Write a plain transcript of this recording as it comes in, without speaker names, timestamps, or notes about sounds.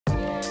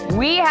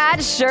We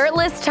had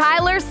shirtless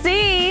Tyler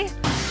C.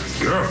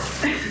 Yeah.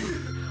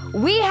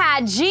 We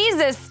had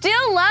Jesus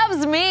Still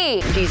Loves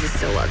Me. Jesus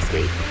Still Loves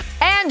Me.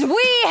 And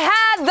we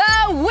had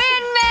the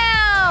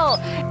Windmill.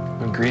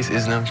 Well, Greece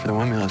is known for the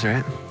windmills,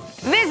 right?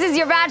 This is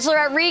your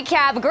Bachelorette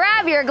recap.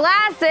 Grab your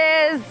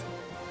glasses.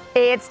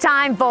 It's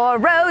time for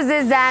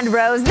Roses and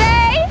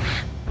Rosé.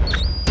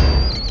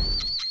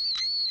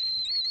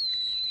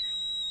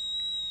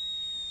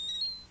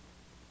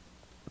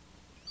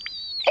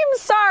 I'm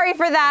sorry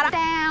for that.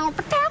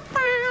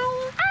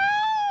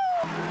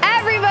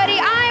 Everybody,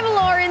 I'm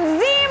Lauren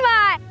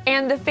Zima.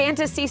 And the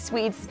fantasy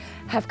suites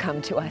have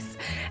come to us.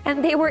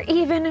 And they were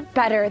even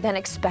better than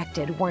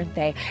expected, weren't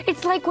they?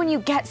 It's like when you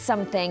get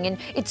something and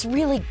it's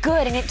really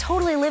good and it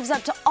totally lives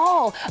up to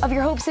all of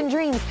your hopes and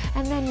dreams,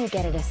 and then you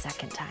get it a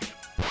second time.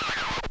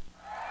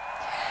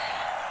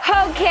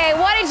 Okay,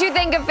 what did you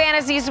think of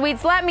Fantasy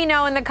Suites? Let me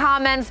know in the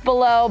comments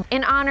below.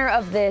 In honor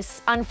of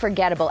this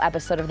unforgettable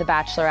episode of The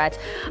Bachelorette,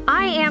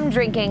 I am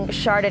drinking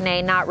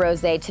Chardonnay, not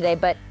rosé today,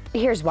 but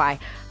here's why.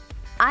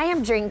 I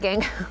am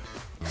drinking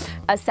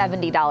a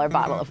 $70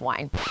 bottle of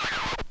wine.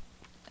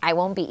 I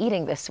won't be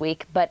eating this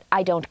week, but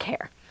I don't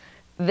care.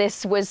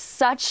 This was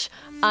such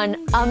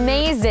an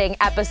amazing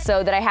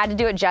episode that I had to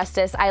do it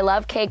justice. I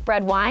love cake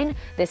bread wine.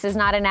 This is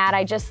not an ad,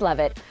 I just love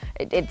it.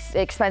 It's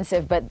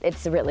expensive, but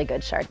it's a really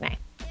good Chardonnay.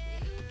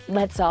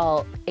 Let's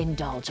all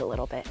indulge a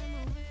little bit.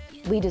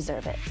 We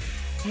deserve it.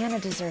 Hannah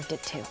deserved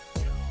it too.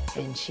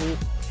 And she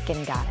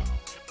fucking got it.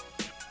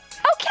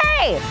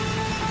 Okay!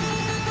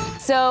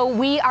 So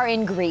we are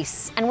in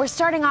Greece, and we're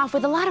starting off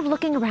with a lot of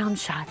looking around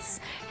shots.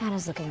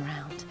 Hannah's looking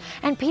around,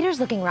 and Peter's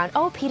looking around.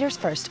 Oh, Peter's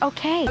first,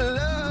 okay.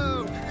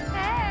 Hello!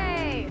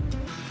 Hey!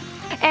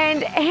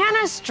 And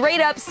Hannah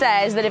straight up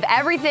says that if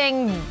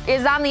everything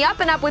is on the up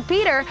and up with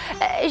Peter,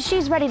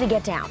 she's ready to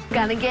get down.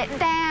 Gonna get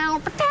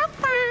down.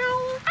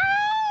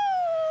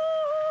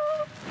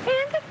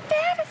 And the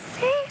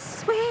fantasy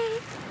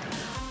suite.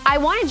 I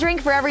want to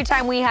drink for every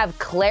time we have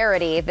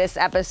clarity this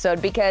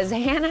episode because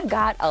Hannah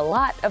got a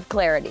lot of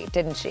clarity,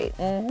 didn't she?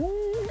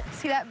 Mm-hmm.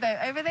 See that boat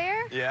over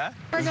there? Yeah?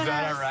 We're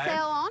gonna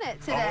sail on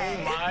it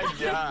today. Oh my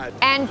God.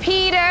 And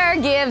Peter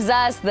gives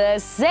us the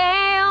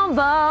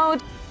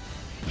sailboat.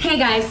 Hey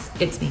guys,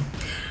 it's me.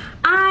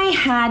 I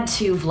had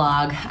to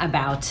vlog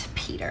about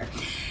Peter.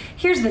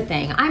 Here's the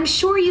thing, I'm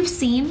sure you've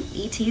seen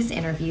E.T.'s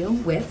interview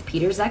with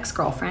Peter's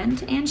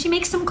ex-girlfriend, and she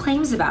makes some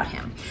claims about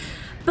him.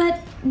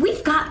 But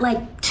we've got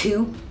like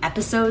 2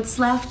 episodes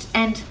left,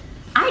 and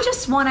I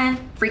just wanna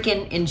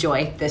freaking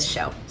enjoy this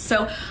show.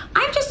 So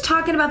I'm just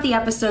talking about the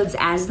episodes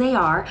as they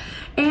are,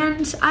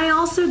 and I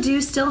also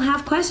do still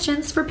have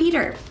questions for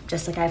Peter,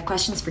 just like I have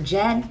questions for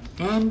Jen,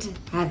 and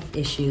have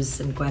issues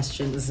and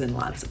questions and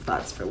lots of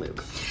thoughts for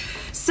Luke.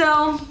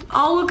 So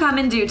all will come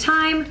in due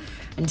time.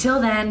 Until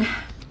then,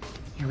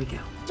 here we go.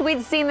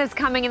 We'd seen this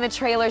coming in the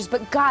trailers,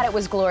 but God, it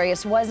was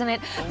glorious, wasn't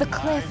it? The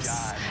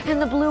cliffs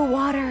and the blue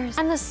waters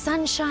and the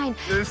sunshine.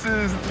 This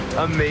is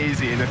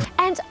amazing.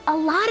 And a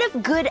lot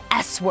of good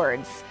S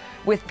words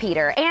with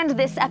Peter and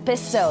this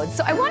episode.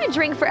 So I want to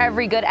drink for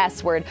every good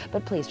S word,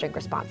 but please drink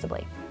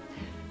responsibly.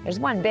 There's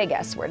one big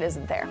S word,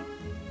 isn't there?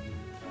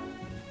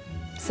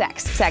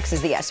 Sex. Sex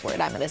is the S word.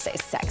 I'm going to say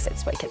sex.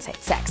 It's what kids say.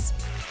 Sex.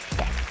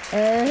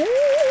 Okay.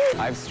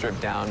 I've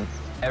stripped down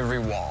every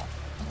wall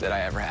that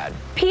I ever had.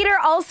 Peter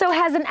also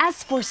has an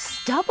S for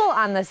stubble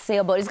on the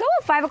sailboat. He's got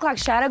a 5 o'clock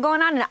shadow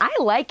going on, and I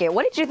like it.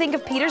 What did you think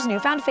of Peter's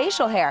newfound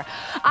facial hair?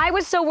 I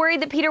was so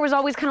worried that Peter was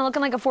always kind of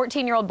looking like a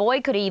 14-year-old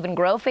boy. Could he even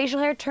grow facial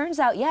hair? Turns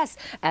out, yes.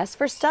 S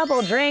for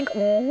stubble. Drink.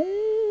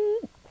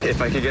 If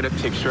I could get a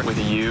picture with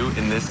you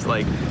in this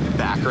like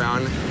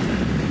background,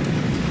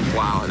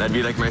 wow, that'd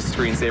be like my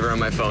screensaver on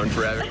my phone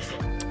forever.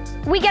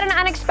 We get an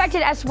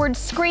unexpected S word,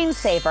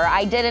 screensaver.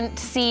 I didn't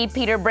see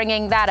Peter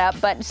bringing that up,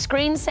 but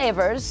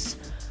screensavers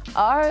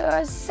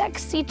are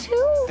sexy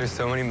too. There's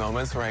so many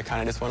moments where I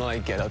kind of just want to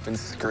like get up and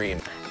scream.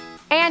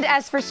 And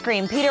S for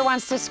scream. Peter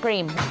wants to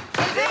scream.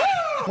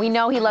 We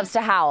know he loves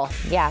to howl.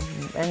 Yeah,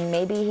 and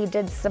maybe he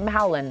did some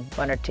howling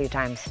 1 or 2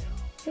 times.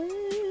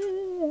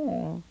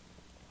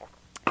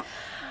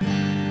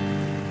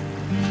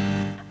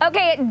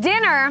 Okay, at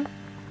dinner,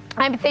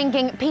 I'm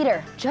thinking,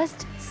 Peter,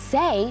 just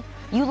say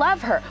you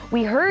love her.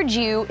 We heard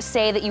you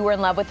say that you were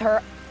in love with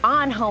her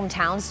on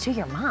Hometowns to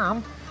your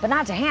mom, but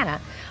not to Hannah.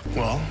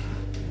 Well,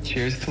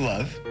 cheers to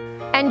love.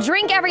 And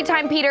drink every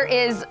time Peter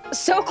is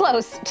so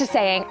close to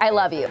saying, I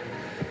love you.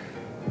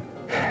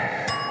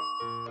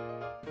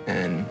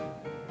 And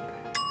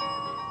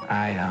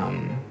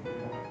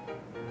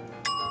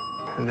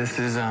this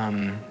is,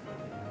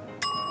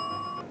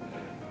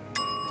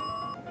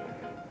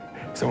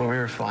 so when we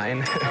were flying.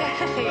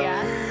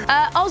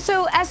 Yeah.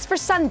 Also, S for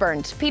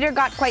sunburned. Peter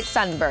got quite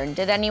sunburned.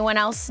 Did anyone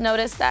else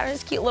notice that?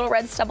 His cute little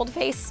red stubbled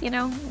face, you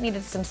know,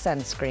 needed some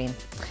sunscreen.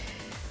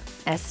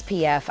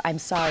 SPF, I'm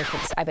sorry for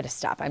this. I better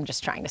stop. I'm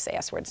just trying to say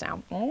S words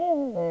now.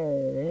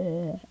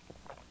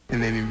 It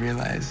made me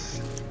realize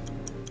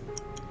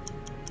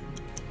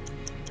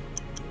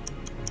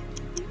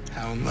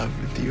how in love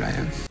with you I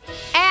am.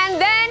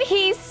 And then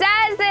he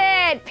says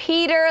says it!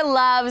 Peter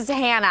loves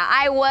Hannah.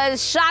 I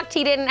was shocked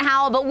he didn't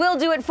howl, but we'll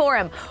do it for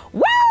him.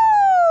 Woo!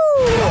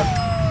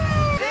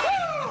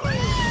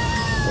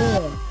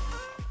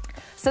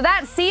 So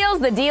that seals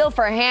the deal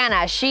for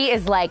Hannah. She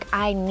is like,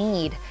 I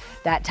need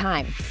that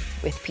time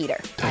with Peter.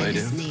 I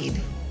just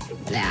need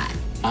that.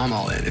 I'm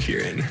all in if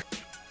you're in.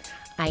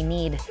 I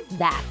need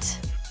that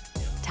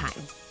time.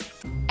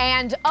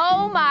 And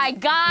oh my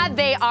God,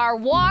 they are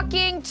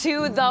walking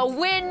to the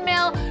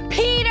windmill.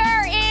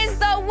 Peter is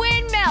the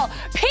windmill.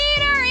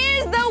 Peter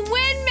is the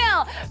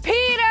windmill.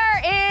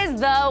 Peter is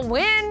the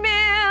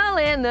windmill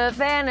in the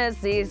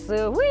fantasy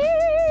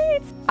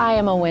suites. I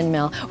am a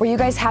windmill. Were you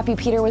guys happy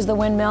Peter was the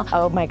windmill?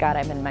 Oh my God,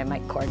 I'm in my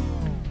mic cord.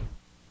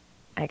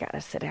 I gotta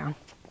sit down.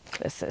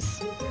 This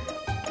is...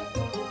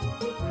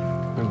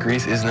 Well,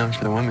 Greece is known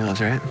for the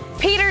windmills, right?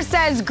 Peter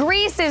says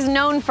Greece is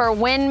known for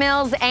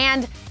windmills,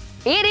 and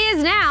it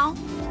is now.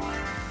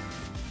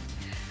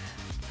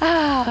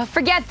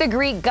 Forget the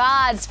Greek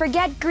gods,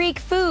 forget Greek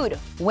food,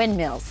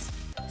 windmills.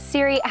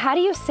 Siri, how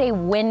do you say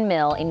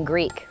windmill in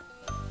Greek?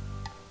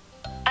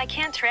 I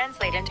can't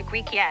translate into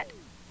Greek yet.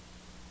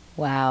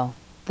 Wow,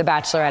 the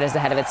Bachelorette is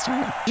ahead of its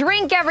time.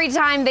 Drink every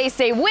time they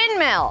say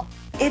windmill.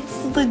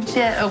 It's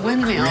legit a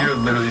windmill. We are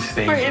literally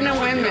staying. We're in a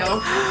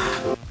windmill.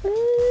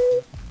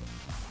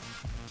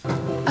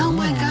 Oh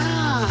my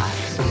God.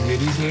 Some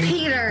goodies here.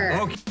 Peter.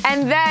 Okay.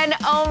 And then,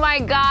 oh my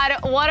God,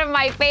 one of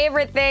my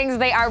favorite things,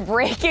 they are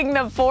breaking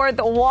the fourth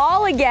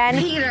wall again.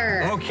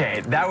 Peter.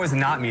 Okay, that was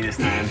not me this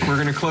time. We're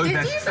gonna close Did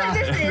that. you put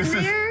this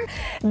in there?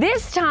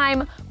 This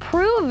time,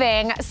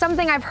 proving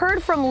something I've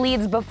heard from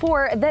leads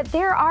before, that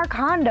there are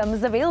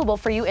condoms available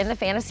for you in the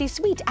fantasy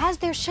suite, as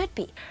there should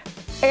be.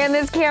 And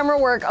this camera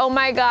work, oh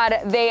my God,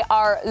 they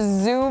are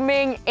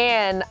zooming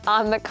in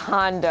on the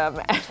condom,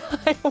 and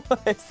I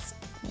was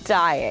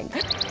dying.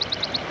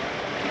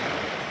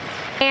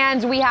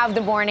 And we have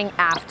the morning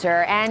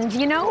after, and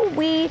you know,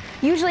 we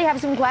usually have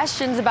some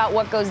questions about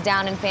what goes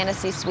down in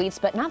fantasy suites,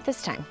 but not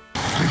this time.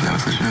 That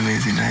was such an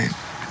amazing night.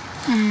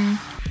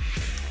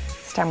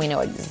 This time we know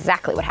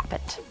exactly what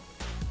happened,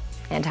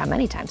 and how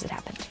many times it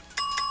happened,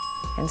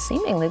 and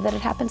seemingly that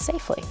it happened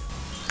safely.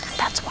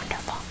 That's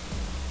wonderful.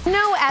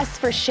 No S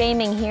for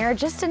shaming here,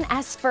 just an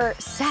S for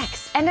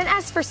sex, and an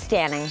S for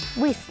standing.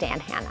 We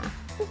stan Hannah.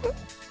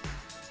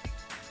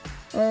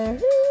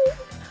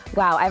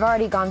 Wow, I've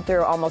already gone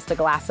through almost a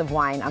glass of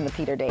wine on the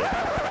Peter date.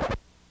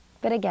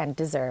 But again,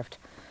 deserved.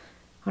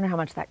 Wonder how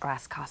much that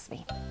glass cost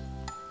me.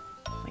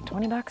 Like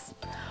 20 bucks?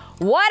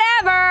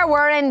 Whatever,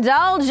 we're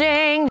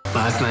indulging.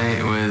 Last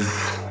night was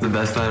the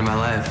best night of my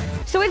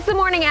life. So it's the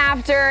morning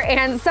after,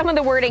 and some of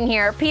the wording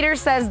here, Peter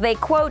says they,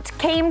 quote,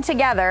 came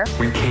together.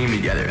 We came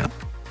together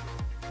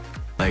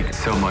like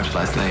so much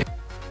last night.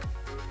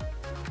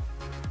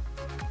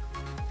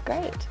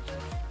 Great.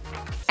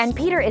 And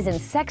Peter is in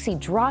sexy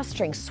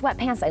drawstring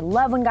sweatpants. I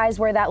love when guys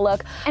wear that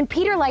look. And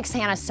Peter likes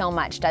Hannah so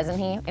much, doesn't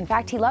he? In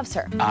fact, he loves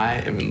her. I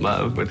am in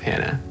love with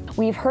Hannah.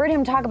 We've heard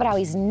him talk about how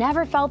he's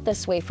never felt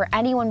this way for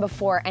anyone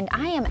before, and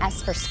I am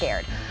S for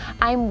scared.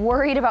 I'm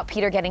worried about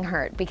Peter getting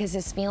hurt because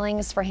his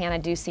feelings for Hannah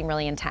do seem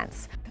really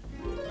intense.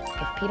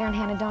 If Peter and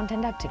Hannah don't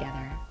end up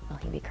together, will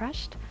he be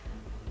crushed?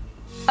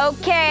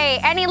 Okay,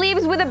 and he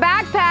leaves with a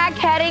backpack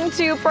heading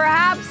to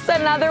perhaps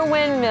another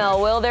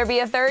windmill. Will there be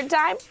a third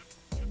time?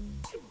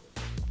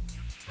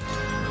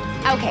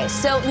 Okay,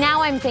 so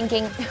now I'm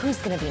thinking, who's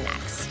gonna be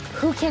next?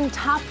 Who can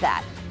top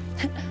that?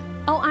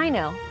 Oh, I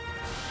know.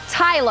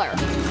 Tyler.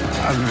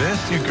 I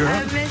missed you, girl.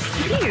 I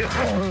missed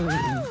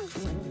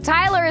you.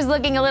 Tyler is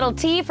looking a little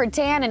T for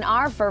tan and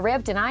R for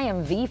ripped, and I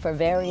am V for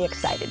very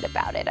excited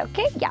about it,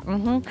 okay? Yeah,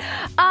 And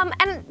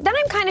then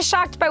I'm kind of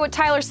shocked by what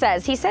Tyler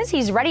says. He says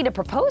he's ready to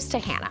propose to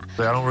Hannah.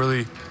 I don't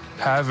really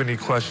have any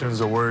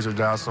questions or worries or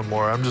doubts no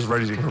more. I'm just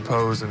ready to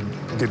propose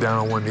and get down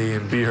on one knee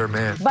and be her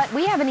man. But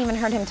we haven't even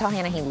heard him tell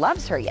Hannah he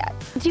loves her yet.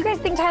 Do you guys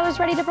think Tyler's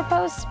ready to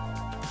propose?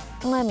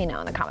 Let me know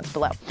in the comments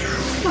below.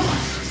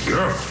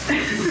 Girl.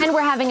 And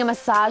we're having a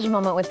massage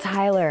moment with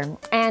Tyler.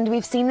 And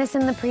we've seen this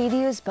in the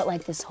previews, but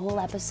like this whole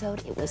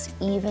episode, it was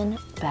even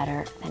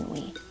better than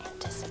we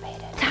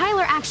anticipated.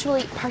 Tyler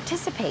actually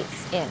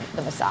participates in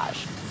the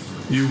massage.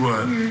 You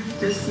what? You're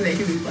just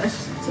making me blush.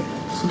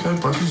 It's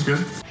okay, blushing's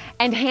good.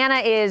 And Hannah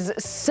is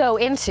so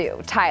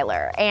into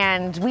Tyler,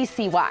 and we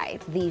see why.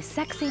 The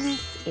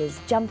sexiness is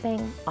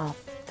jumping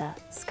off the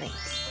screen,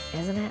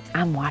 isn't it?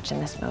 I'm watching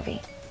this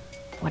movie,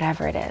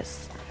 whatever it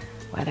is.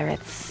 Whether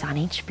it's on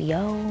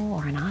HBO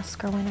or an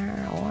Oscar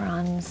winner or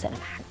on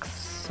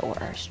Cinemax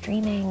or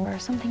streaming or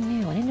something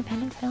new, an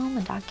independent film,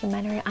 a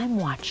documentary, I'm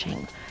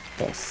watching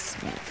this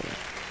movie.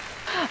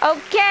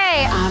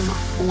 Okay. I'm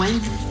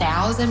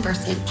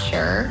 1000%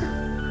 sure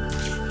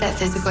that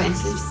physical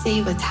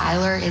intimacy with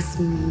Tyler is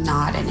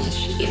not an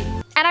issue.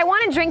 And I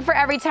want to drink for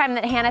every time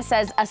that Hannah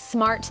says a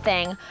smart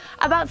thing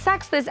about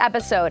sex this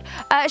episode.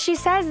 She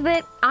says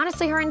that,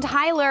 honestly, her and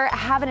Tyler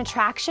have an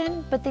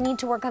attraction, but they need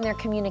to work on their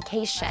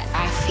communication.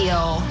 I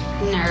feel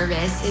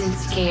nervous and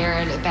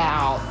scared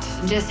about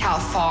just how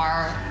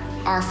far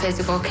our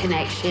physical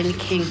connection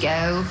can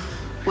go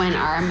when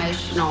our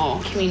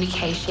emotional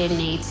communication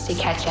needs to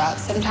catch up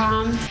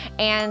sometimes.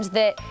 And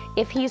that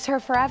if he's her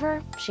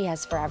forever, she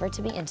has forever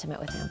to be intimate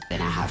with him.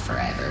 Then I have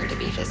forever to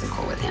be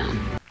physical with him.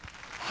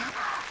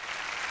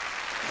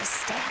 Just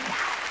stand out.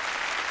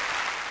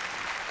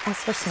 As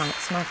for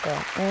smart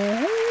girl.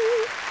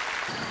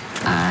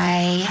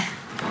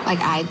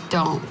 I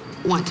don't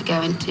want to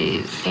go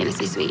into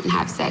fantasy suite and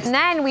have sex. And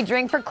then we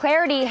drink for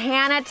clarity.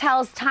 Hannah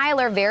tells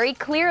Tyler very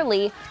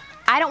clearly,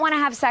 I don't want to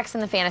have sex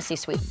in the fantasy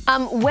suite.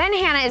 When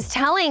Hannah is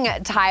telling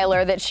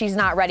Tyler that she's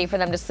not ready for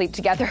them to sleep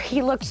together,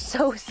 he looked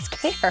so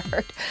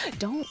scared.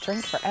 Don't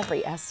drink for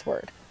every S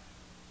word.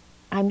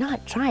 I'm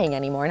not trying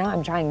anymore. Now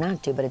I'm trying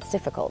not to, but it's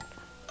difficult.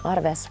 A lot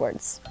of S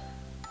words.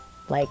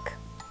 Like,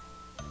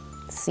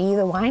 see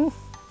the wine?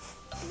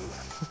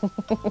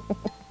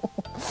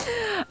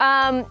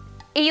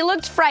 He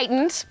looked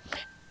frightened,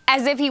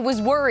 as if he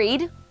was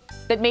worried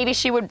that maybe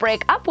she would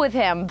break up with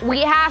him.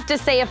 We have to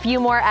say a few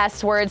more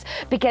S words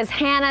because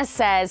Hannah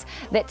says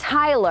that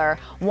Tyler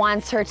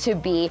wants her to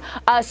be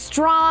a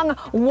strong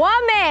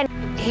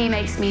woman. He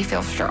makes me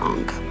feel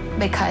strong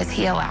because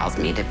he allows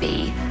me to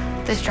be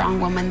the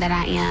strong woman that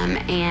I am,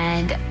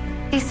 and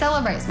he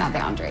celebrates my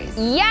boundaries.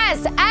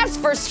 Yes, S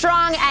for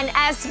strong and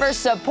S for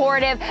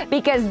supportive,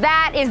 because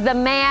that is the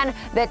man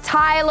that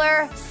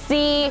Tyler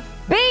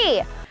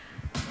C.B.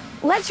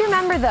 Let's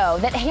remember, though,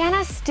 that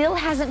Hannah still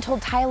hasn't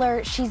told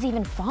Tyler she's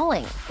even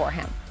falling for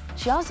him.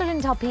 She also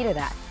didn't tell Peter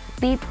that.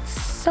 The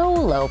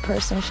solo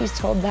person she's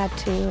told that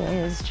to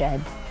is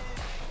Jed.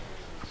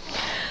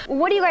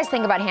 What do you guys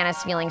think about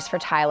Hannah's feelings for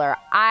Tyler?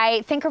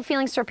 I think her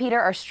feelings for Peter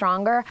are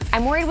stronger.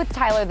 I'm worried with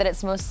Tyler that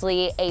it's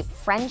mostly a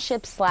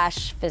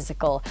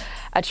friendship/physical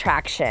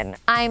attraction.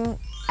 I'm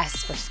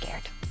S for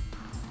scared.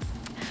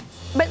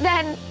 But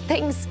then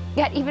things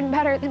get even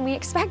better than we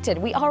expected.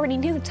 We already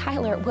knew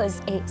Tyler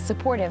was a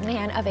supportive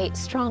man of a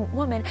strong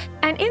woman.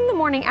 And in the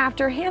morning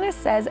after, Hannah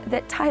says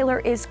that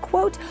Tyler is,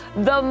 quote,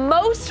 the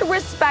most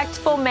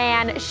respectful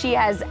man she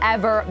has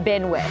ever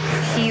been with.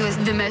 He was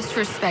the most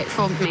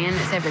respectful man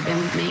that's ever been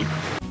with me.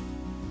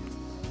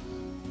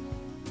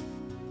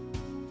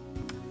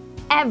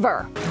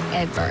 Ever.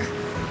 Ever.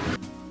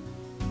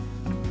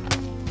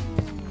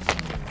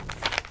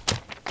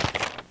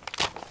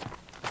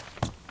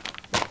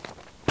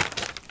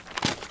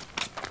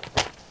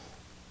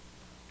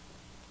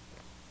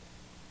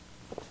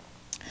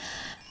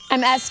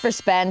 I'm S for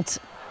spent.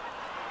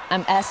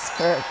 I'm S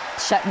for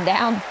shutting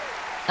down.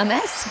 I'm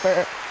S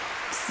for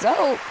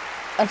so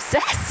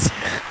obsessed.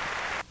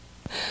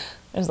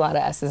 There's a lot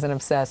of S's in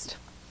obsessed.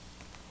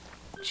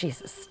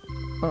 Jesus.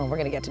 Oh, we're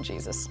gonna get to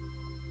Jesus.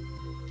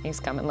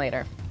 He's coming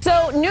later.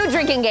 So, new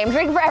drinking game,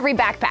 drink for every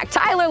backpack.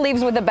 Tyler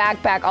leaves with a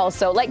backpack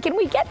also. Like, can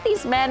we get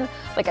these men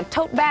like a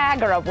tote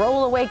bag or a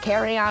roll-away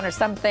carry-on or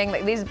something?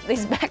 Like, these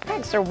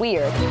backpacks are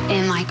weird.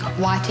 And like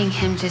watching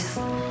him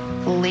just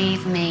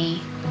leave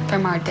me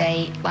from our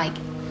date, like,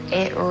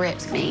 it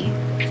rips me.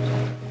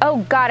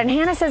 Oh God, and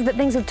Hannah says that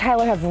things with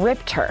Tyler have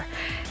ripped her.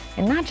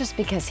 And not just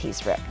because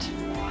he's ripped,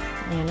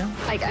 you know?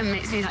 Like, it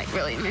makes me like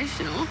really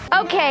emotional.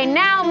 Okay,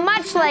 now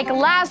much like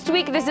last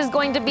week, this is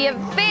going to be a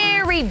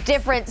very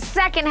different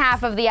second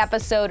half of the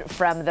episode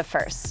from the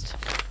first.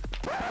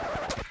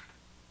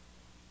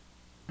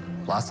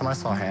 Last time I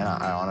saw Hannah,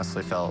 I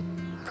honestly felt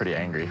pretty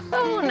angry.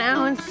 Oh,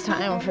 now it's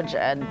time for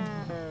Jed.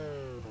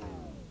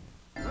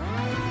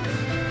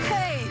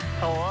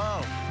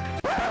 Hello.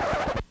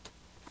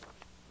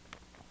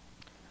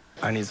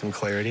 I need some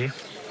clarity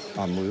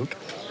on Luke.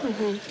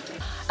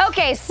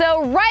 Okay,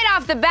 so right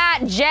off the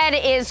bat, Jed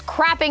is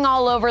crapping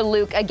all over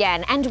Luke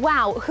again. And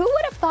wow, who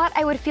would have thought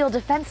I would feel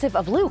defensive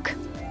of Luke?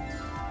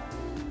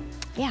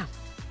 Yeah,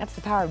 that's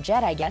the power of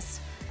Jed, I guess.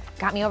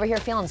 Got me over here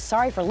feeling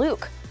sorry for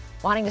Luke,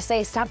 wanting to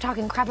say, stop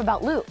talking crap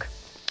about Luke.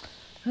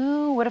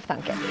 Who would have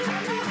thunk it?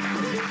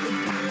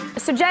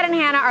 So Jed and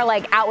Hannah are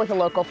like out with a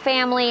local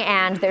family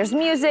and there's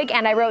music,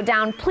 and I wrote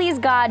down, please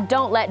God,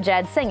 don't let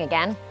Jed sing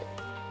again.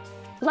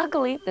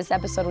 Luckily, this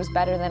episode was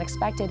better than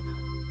expected.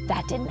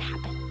 That didn't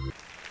happen.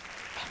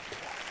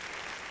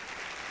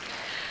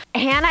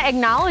 Hannah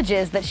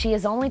acknowledges that she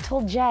has only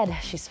told Jed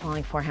she's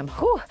falling for him.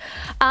 Whew.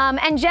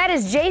 And Jed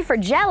is J for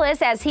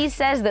jealous, as he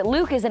says that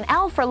Luke is an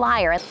L for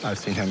liar. I've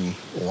seen him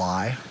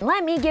lie.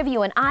 Let me give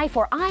you an I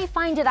for I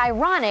find it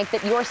ironic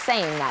that you're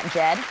saying that,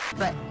 Jed.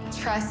 But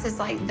trust is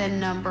like the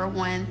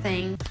 #1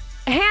 thing.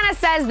 Hannah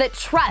says that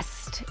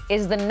trust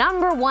is the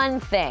 #1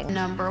 thing.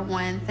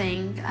 #1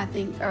 thing I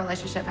think a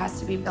relationship has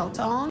to be built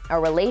on. A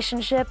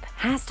relationship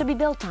has to be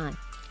built on.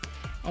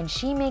 And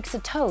she makes a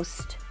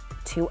toast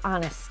to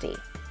honesty.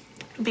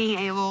 Being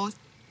able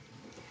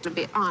to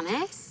be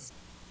honest.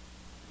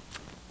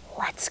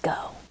 Let's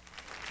go.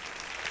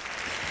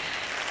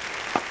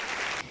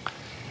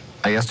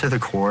 I guess to the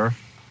core,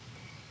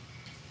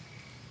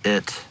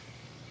 it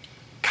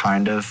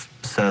kind of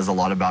says a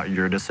lot about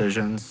your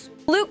decisions.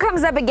 Luke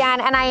comes up again,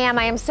 and I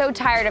am so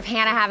tired of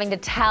Hannah having to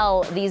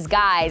tell these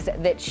guys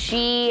that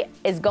she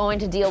is going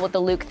to deal with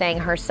the Luke thing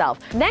herself.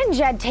 Then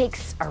Jed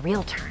takes a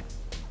real turn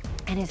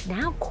and is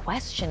now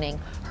questioning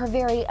her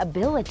very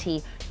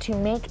ability to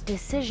make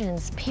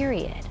decisions,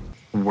 period.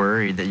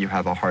 Worried that you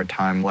have a hard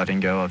time letting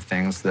go of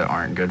things that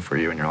aren't good for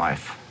you in your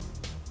life.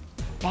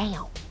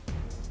 Damn.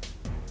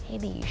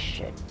 Maybe you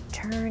should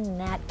turn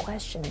that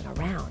questioning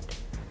around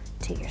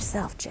to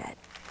yourself, Jed.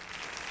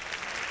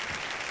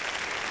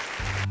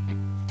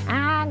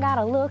 I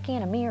gotta look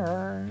in a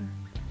mirror,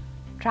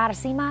 try to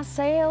see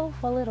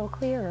myself a little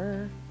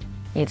clearer.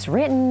 It's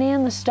written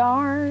in the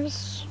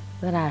stars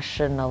that I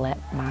shouldn't have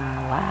let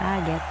my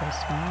lie get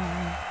this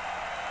far.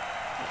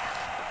 Yeah.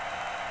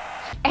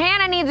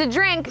 Hannah needs a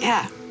drink.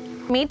 Yeah.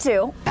 Me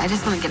too. I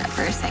just want to get up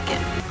for a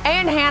second.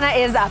 And Hannah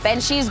is up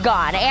and she's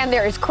gone. And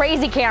there is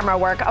crazy camera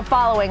work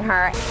following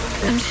her.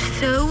 I'm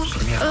so...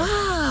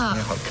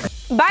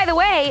 By the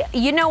way,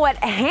 you know what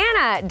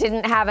Hannah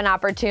didn't have an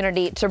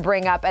opportunity to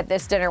bring up at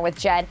this dinner with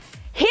Jed?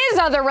 His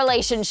other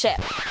relationship.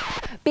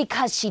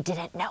 Because she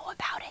didn't know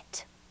about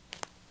it.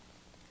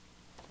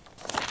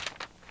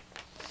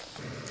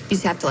 You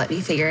just have to let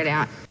me figure it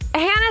out.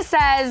 Hannah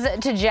says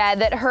to Jed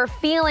that her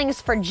feelings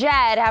for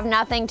Jed have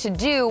nothing to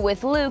do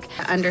with Luke.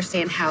 I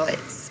understand how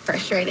it's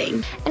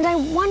frustrating. And I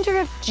wonder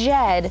if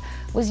Jed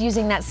was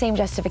using that same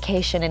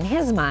justification in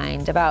his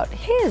mind about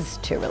his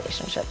two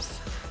relationships.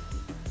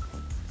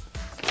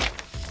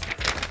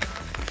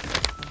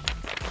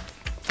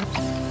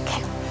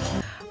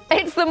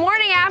 It's the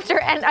morning after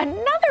and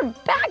another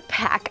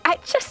backpack.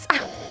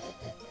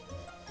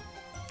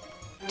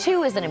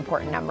 Two is an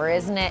important number,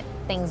 isn't it?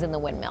 Things in the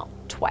Windmill,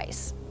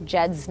 twice.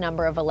 Jed's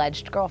number of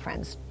alleged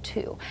girlfriends,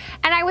 2.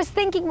 And I was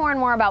thinking more and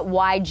more about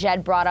why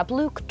Jed brought up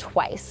Luke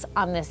twice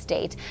on this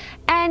date.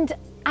 And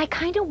I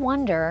kind of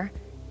wonder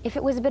if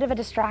it was a bit of a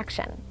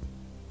distraction.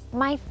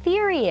 My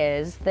theory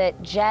is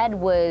that Jed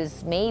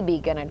was maybe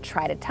gonna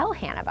try to tell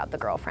Hannah about the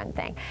girlfriend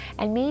thing.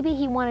 And maybe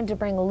he wanted to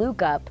bring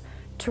Luke up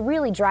to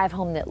really drive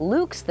home that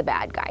Luke's the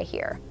bad guy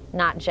here,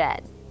 not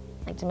Jed.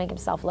 Like to make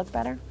himself look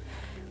better?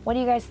 What do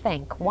you guys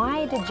think?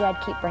 Why did Jed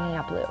keep bringing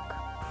up Luke?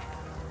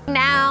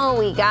 Now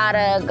we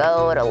gotta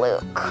go to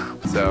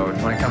Luke. So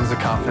when it comes to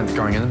confidence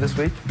going into this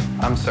week,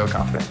 I'm so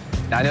confident.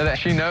 I know that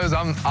she knows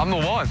I'm the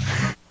one.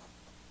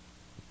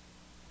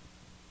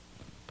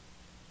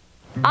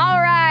 All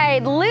right,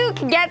 Luke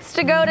gets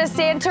to go to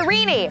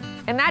Santorini.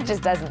 And that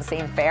just doesn't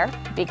seem fair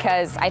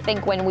because I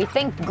think when we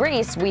think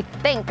Greece, we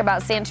think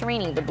about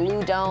Santorini, the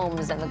blue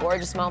domes and the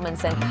gorgeous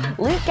moments. And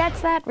Luke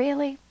gets that,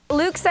 really?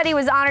 Luke said he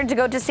was honored to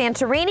go to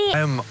Santorini. I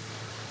am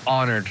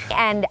honored.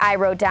 And I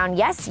wrote down,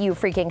 yes, you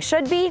freaking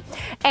should be.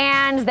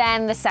 And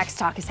then the sex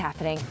talk is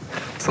happening.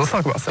 So let's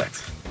talk about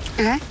sex.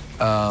 Okay.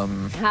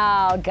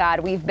 Oh, God,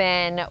 we've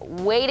been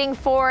waiting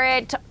for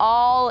it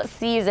all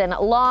season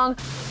long.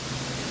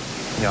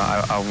 You know,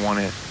 I want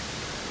it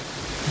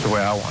the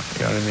way I want it,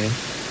 you know what I mean?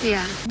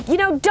 Yeah. You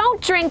know,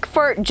 don't drink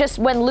for just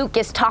when Luke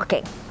is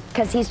talking,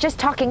 because he's just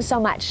talking so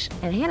much.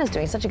 And Hannah's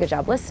doing such a good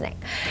job listening.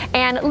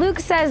 And Luke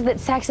says that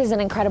sex is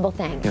an incredible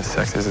thing. Yeah,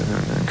 sex is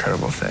an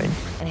incredible thing.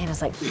 And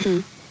Hannah's like,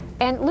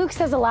 And Luke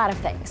says a lot of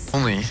things.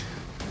 Only,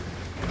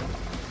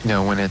 you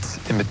know, when it's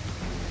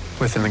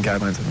within the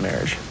guidelines of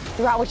marriage.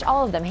 Throughout which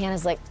all of them,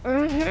 Hannah's like,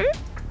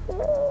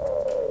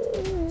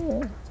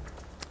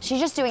 She's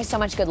just doing so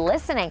much good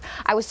listening.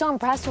 I was so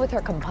impressed with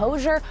her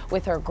composure,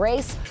 with her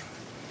grace.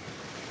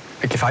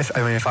 Like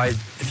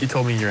if you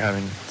told me you're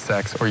having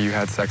sex or you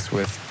had sex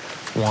with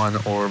one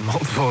or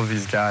multiple of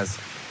these guys,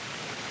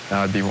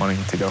 I would be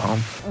wanting to go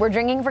home. We're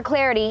drinking for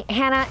clarity.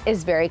 Hannah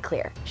is very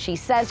clear. She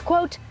says,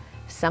 quote,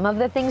 some of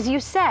the things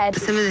you said,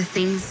 Some of the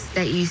things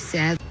that you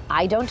said,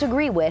 I don't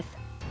agree with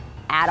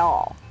at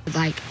all.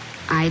 like,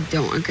 I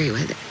don't agree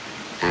with it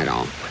at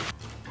all.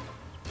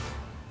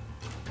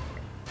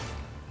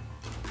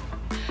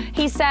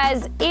 He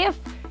says if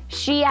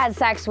she had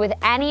sex with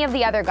any of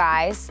the other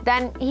guys,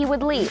 then he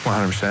would leave.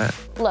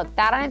 100%. Look,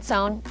 that on its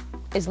own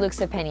is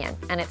Luke's opinion,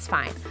 and it's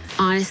fine.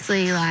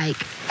 Honestly, like,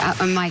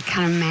 I'm like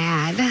kind of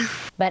mad.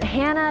 But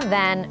Hannah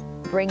then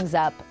brings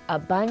up a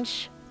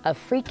bunch of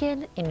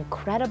freaking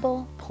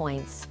incredible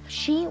points.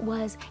 She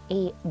was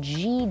a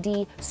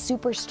GD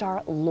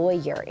superstar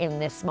lawyer in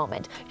this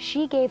moment.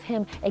 She gave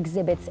him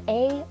exhibits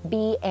A,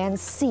 B, and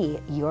C.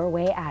 Your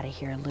way out of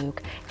here,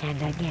 Luke.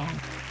 And again,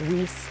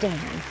 we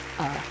stand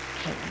a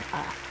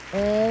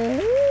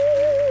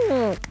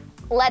Hannah.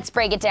 Let's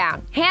break it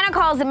down. Hannah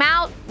calls him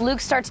out.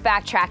 Luke starts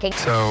backtracking.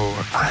 So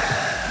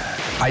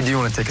I do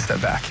want to take a step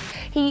back.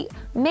 He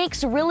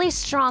makes really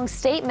strong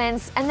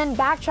statements and then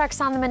backtracks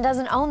on them and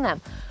doesn't own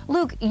them.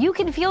 Luke, you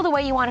can feel the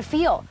way you want to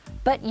feel,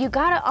 but you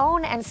gotta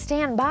own and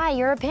stand by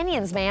your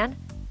opinions, man.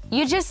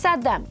 You just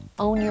said them.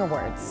 Own your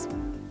words,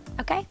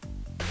 okay?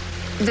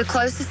 The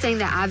closest thing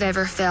that I've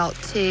ever felt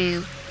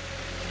to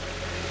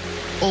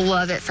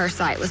love at first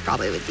sight was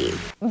probably with you.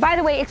 By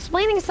the way,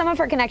 explaining some of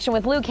her connection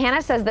with Luke,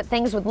 Hannah says that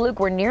things with Luke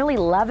were nearly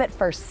love at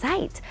first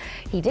sight.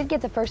 He did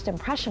get the first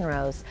impression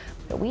rose,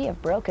 but we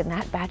have broken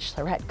that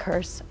Bachelorette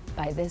curse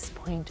by this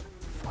point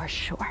for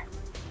sure.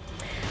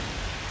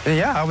 And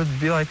yeah, I would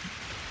be like,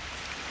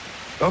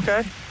 okay,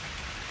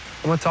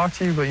 I'm gonna talk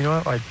to you, but you know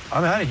what, like,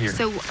 I'm out of here.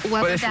 So what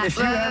But would that... if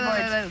you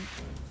have, like...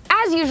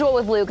 As usual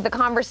with Luke, the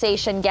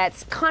conversation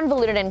gets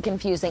convoluted and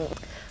confusing.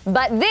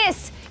 But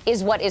this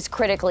is what is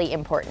critically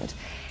important.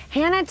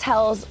 Hannah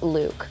tells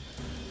Luke,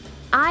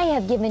 I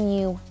have given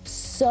you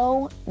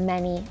so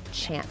many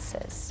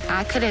chances.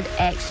 I could have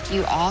X'd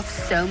you off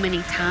so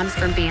many times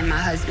from being my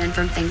husband,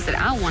 from things that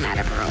I want out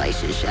of a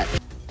relationship.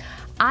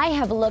 I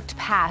have looked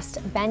past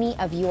many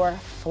of your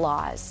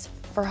flaws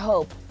for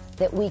hope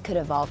that we could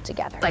evolve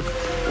together. Like,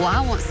 well,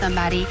 I want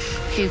somebody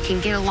who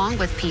can get along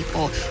with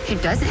people, who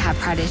doesn't have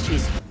pride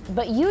issues.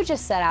 But you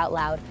just said out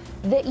loud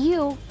that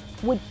you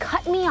would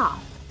cut me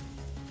off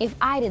if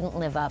I didn't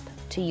live up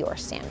to your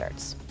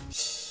standards.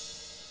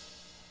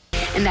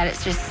 And that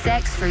it's just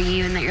sex for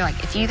you, and that you're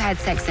like, if you've had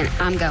sex, then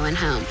I'm going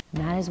home.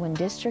 And that is when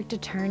District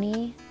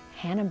Attorney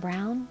Hannah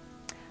Brown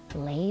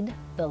laid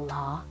the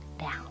law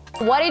down.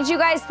 What did you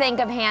guys think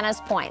of Hannah's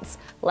points?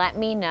 Let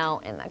me know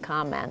in the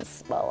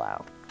comments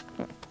below.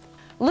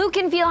 Luke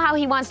can feel how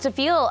he wants to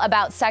feel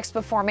about sex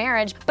before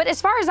marriage, but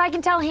as far as I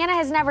can tell, Hannah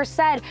has never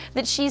said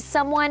that she's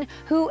someone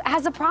who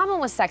has a problem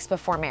with sex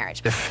before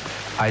marriage.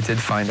 If I did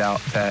find out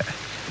that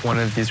one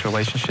of these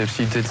relationships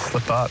you did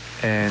slip up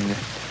and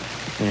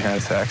you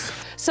had sex.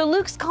 So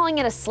Luke's calling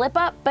it a slip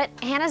up, but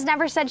Hannah's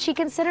never said she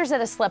considers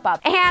it a slip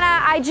up.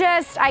 Hannah,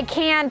 I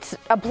can't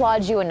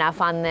applaud you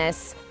enough on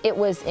this. It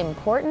was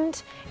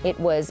important, it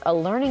was a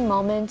learning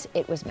moment,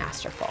 it was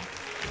masterful.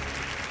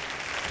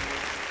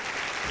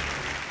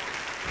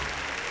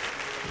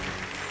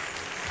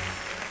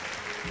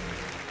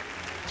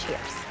 Cheers.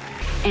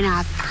 And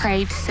I've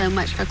prayed so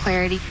much for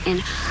clarity,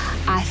 and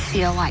I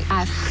feel like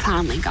I've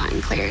finally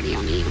gotten clarity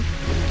on you.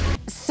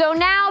 So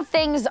now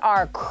things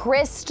are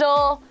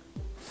crystal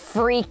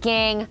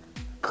freaking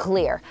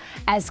clear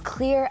as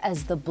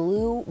the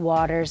blue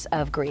waters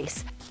of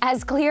Greece,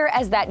 as clear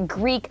as that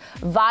Greek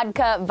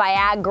vodka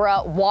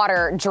Viagra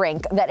water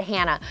drink that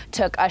Hannah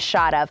took a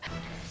shot of.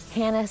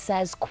 Hannah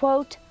says,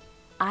 quote,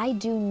 I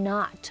do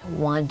not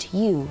want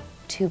you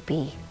to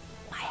be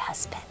my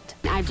husband.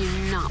 I do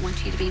not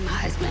want you to be my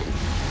husband.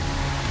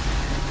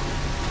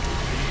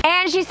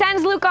 And she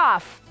sends Luke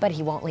off, but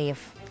he won't leave.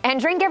 And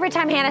drink every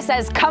time Hannah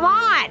says, come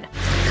on.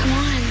 Come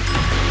on,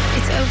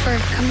 it's over,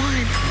 come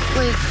on.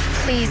 Luke,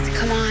 please,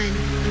 come on.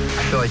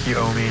 I feel like you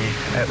owe me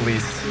at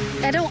least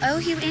I don't owe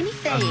you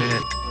anything. a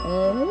minute.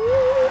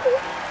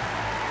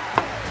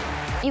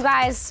 You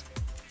guys,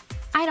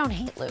 I don't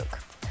hate Luke.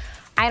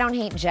 I don't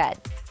hate Jed.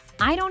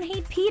 I don't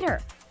hate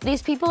Peter.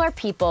 These people are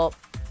people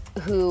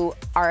who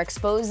are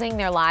exposing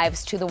their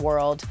lives to the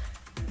world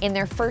in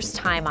their first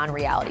time on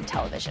reality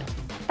television.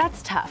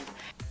 That's tough.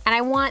 And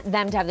I want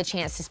them to have the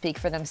chance to speak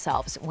for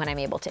themselves when I'm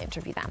able to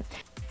interview them.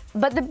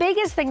 But the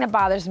biggest thing that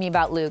bothers me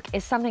about Luke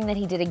is something that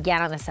he did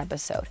again on this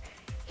episode.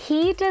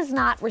 He does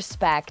not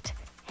respect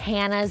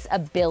Hannah's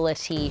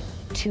ability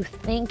to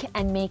think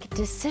and make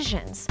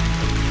decisions.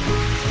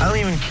 I don't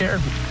even care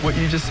what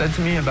you just said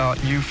to me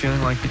about you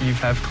feeling like that you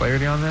have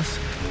clarity on this.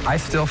 I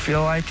still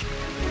feel like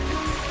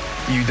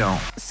you don't.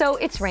 So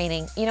it's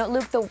raining. You know,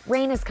 Luke, the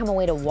rain has come a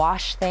way to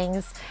wash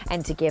things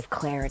and to give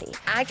clarity.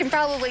 I can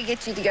probably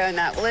get you to go in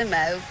that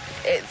limo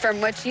from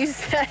what you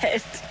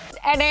said.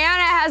 And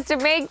Hannah has to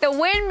make the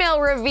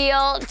Windmill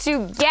reveal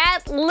to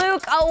get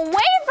Luke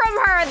away from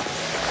her.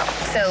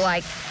 So,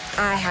 like,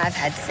 I have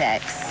had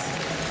sex.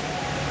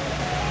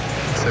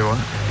 Say what?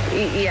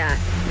 Yeah.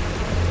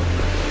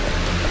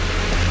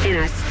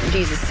 And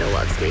Jesus still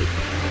loves me.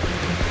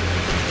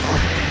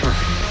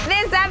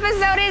 This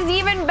episode is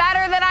even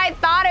better than I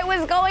thought it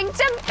was going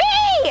to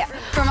be.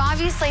 From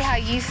obviously how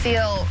you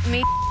feel,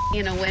 me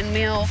in a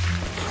windmill,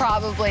 you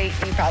probably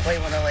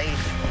want to leave.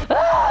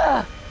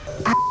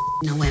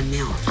 In a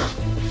windmill.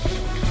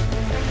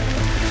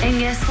 And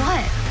guess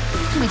what?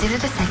 We did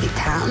it a second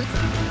time.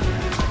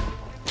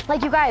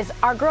 Like, you guys,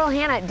 our girl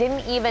Hannah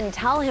didn't even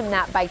tell him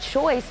that by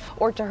choice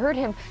or to hurt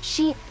him.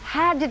 She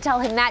had to tell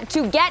him that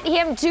to get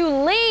him to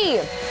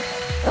leave.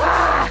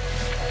 Ah!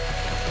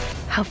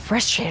 How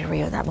frustrated were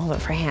you at that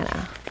moment for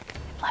Hannah?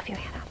 Love you,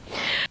 Hannah.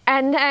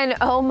 And then,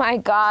 oh my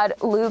God,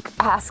 Luke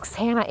asks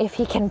Hannah if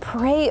he can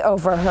pray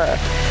over her.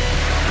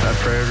 Can I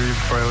pray over you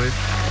before I leave?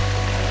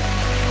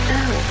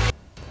 No.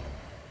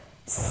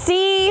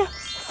 C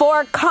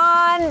for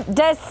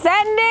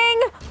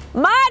condescending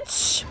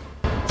much?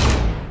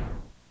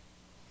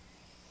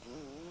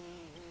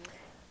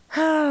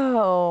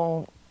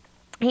 Oh.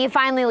 He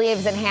finally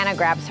leaves and Hannah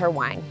grabs her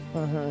wine.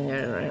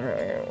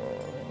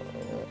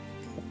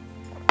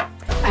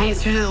 I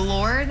answer to the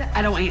Lord,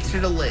 I don't answer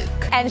to Luke.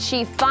 And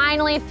she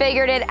finally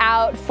figured it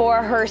out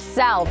for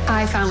herself.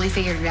 I finally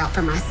figured it out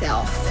for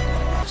myself.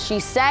 She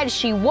said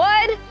she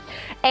would,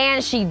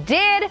 and she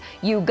did.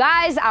 You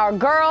guys, our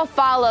girl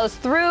follows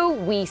through.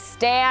 We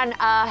stan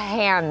a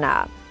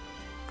Hannah.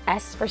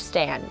 S for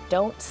Stan.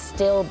 Don't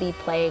still be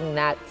playing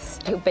that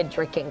stupid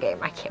drinking game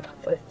I came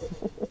up with.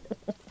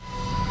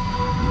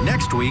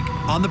 Next week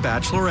on The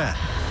Bachelorette.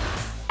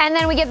 And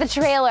then we get the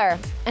trailer,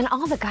 and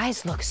all the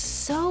guys look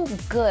so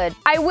good.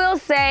 I will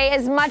say,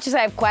 as much as I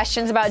have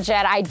questions about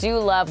Jed, I do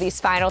love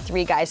these final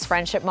three guys'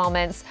 friendship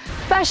moments,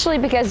 especially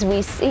because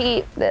we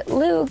see that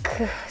Luke,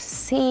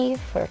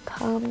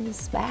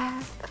 comes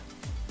back.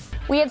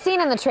 We had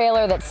seen in the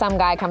trailer that some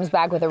guy comes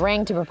back with a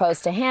ring to propose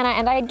to Hannah,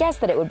 and I had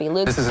guessed that it would be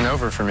Luke. This isn't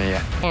over for me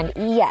yet. And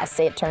yes,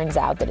 it turns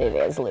out that it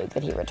is Luke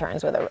that he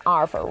returns with an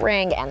R for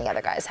ring, and the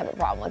other guys have a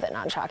problem with it,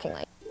 not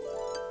shockingly.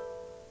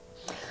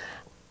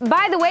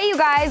 By the way, you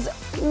guys,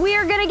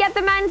 we're gonna get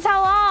the men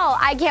tell all.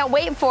 I can't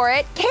wait for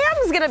it.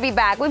 Cam's gonna be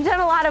back. We've done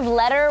a lot of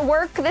letter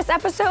work this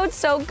episode,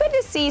 so good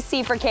to see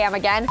C for Cam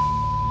again.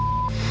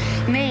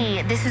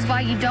 Me, this is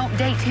why you don't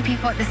date two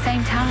people at the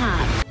same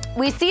time.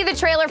 We see the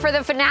trailer for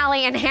the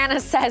finale, and Hannah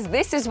says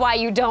this is why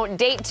you don't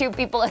date two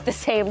people at the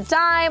same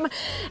time.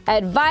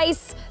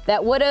 Advice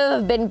that would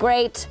have been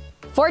great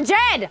for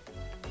Jed.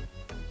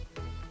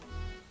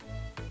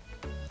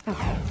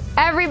 Okay.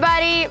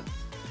 Everybody,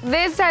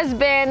 this has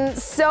been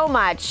so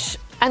much.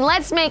 And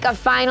let's make a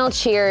final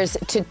cheers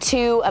to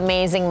two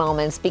amazing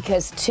moments,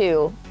 because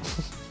two,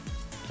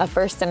 a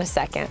first and a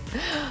second,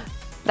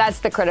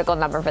 that's the critical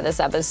number for this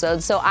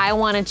episode. So I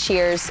want to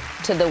cheers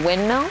to the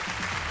Windmill.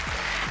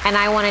 And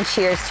I want to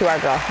cheers to our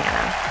girl,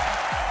 Hannah.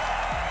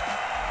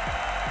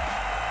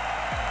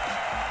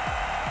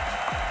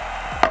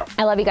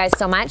 I love you guys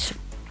so much.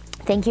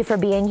 Thank you for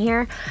being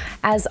here.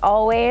 As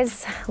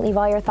always, leave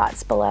all your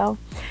thoughts below.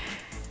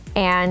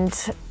 And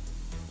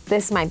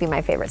this might be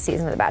my favorite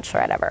season of The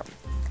Bachelorette ever.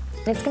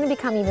 It's going to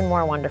become even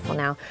more wonderful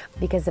now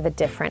because of a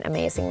different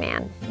amazing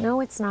man. No,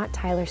 it's not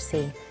Tyler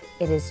C.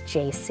 It is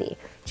JC.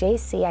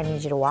 JC, I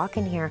need you to walk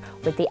in here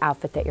with the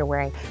outfit that you're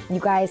wearing. You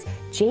guys,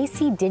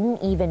 JC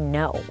didn't even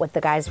know what the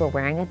guys were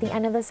wearing at the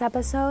end of this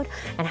episode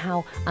and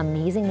how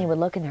amazing they would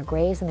look in their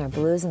grays and their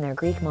blues and their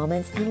Greek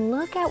moments. And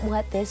look at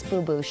what this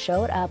boo-boo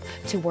showed up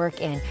to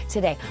work in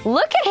today.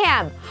 Look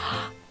at him!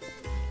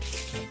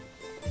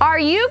 Are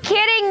you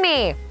kidding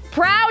me?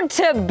 Proud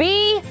to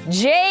be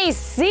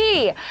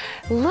JC.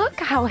 Look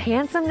how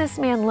handsome this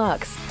man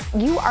looks.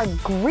 You are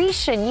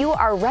Grecian. You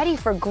are ready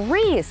for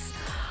Greece.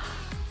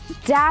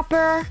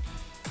 Dapper,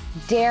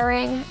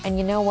 daring, and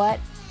you know what?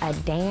 A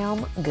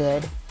damn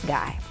good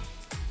guy.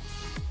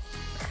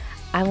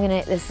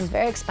 This is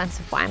very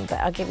expensive wine, but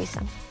I'll give you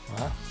some.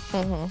 Wow.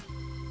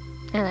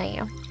 Mm-hmm. And then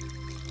you.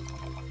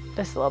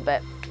 Just a little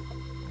bit.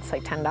 It's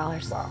like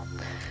 $10. Wow.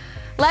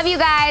 Love you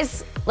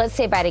guys. Let's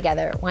say bye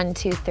together. 1,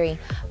 2, 3.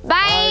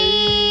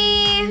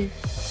 Bye.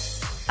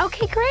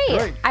 Okay,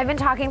 great. I've been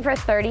talking for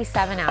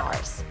 37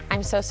 hours.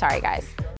 I'm so sorry, guys.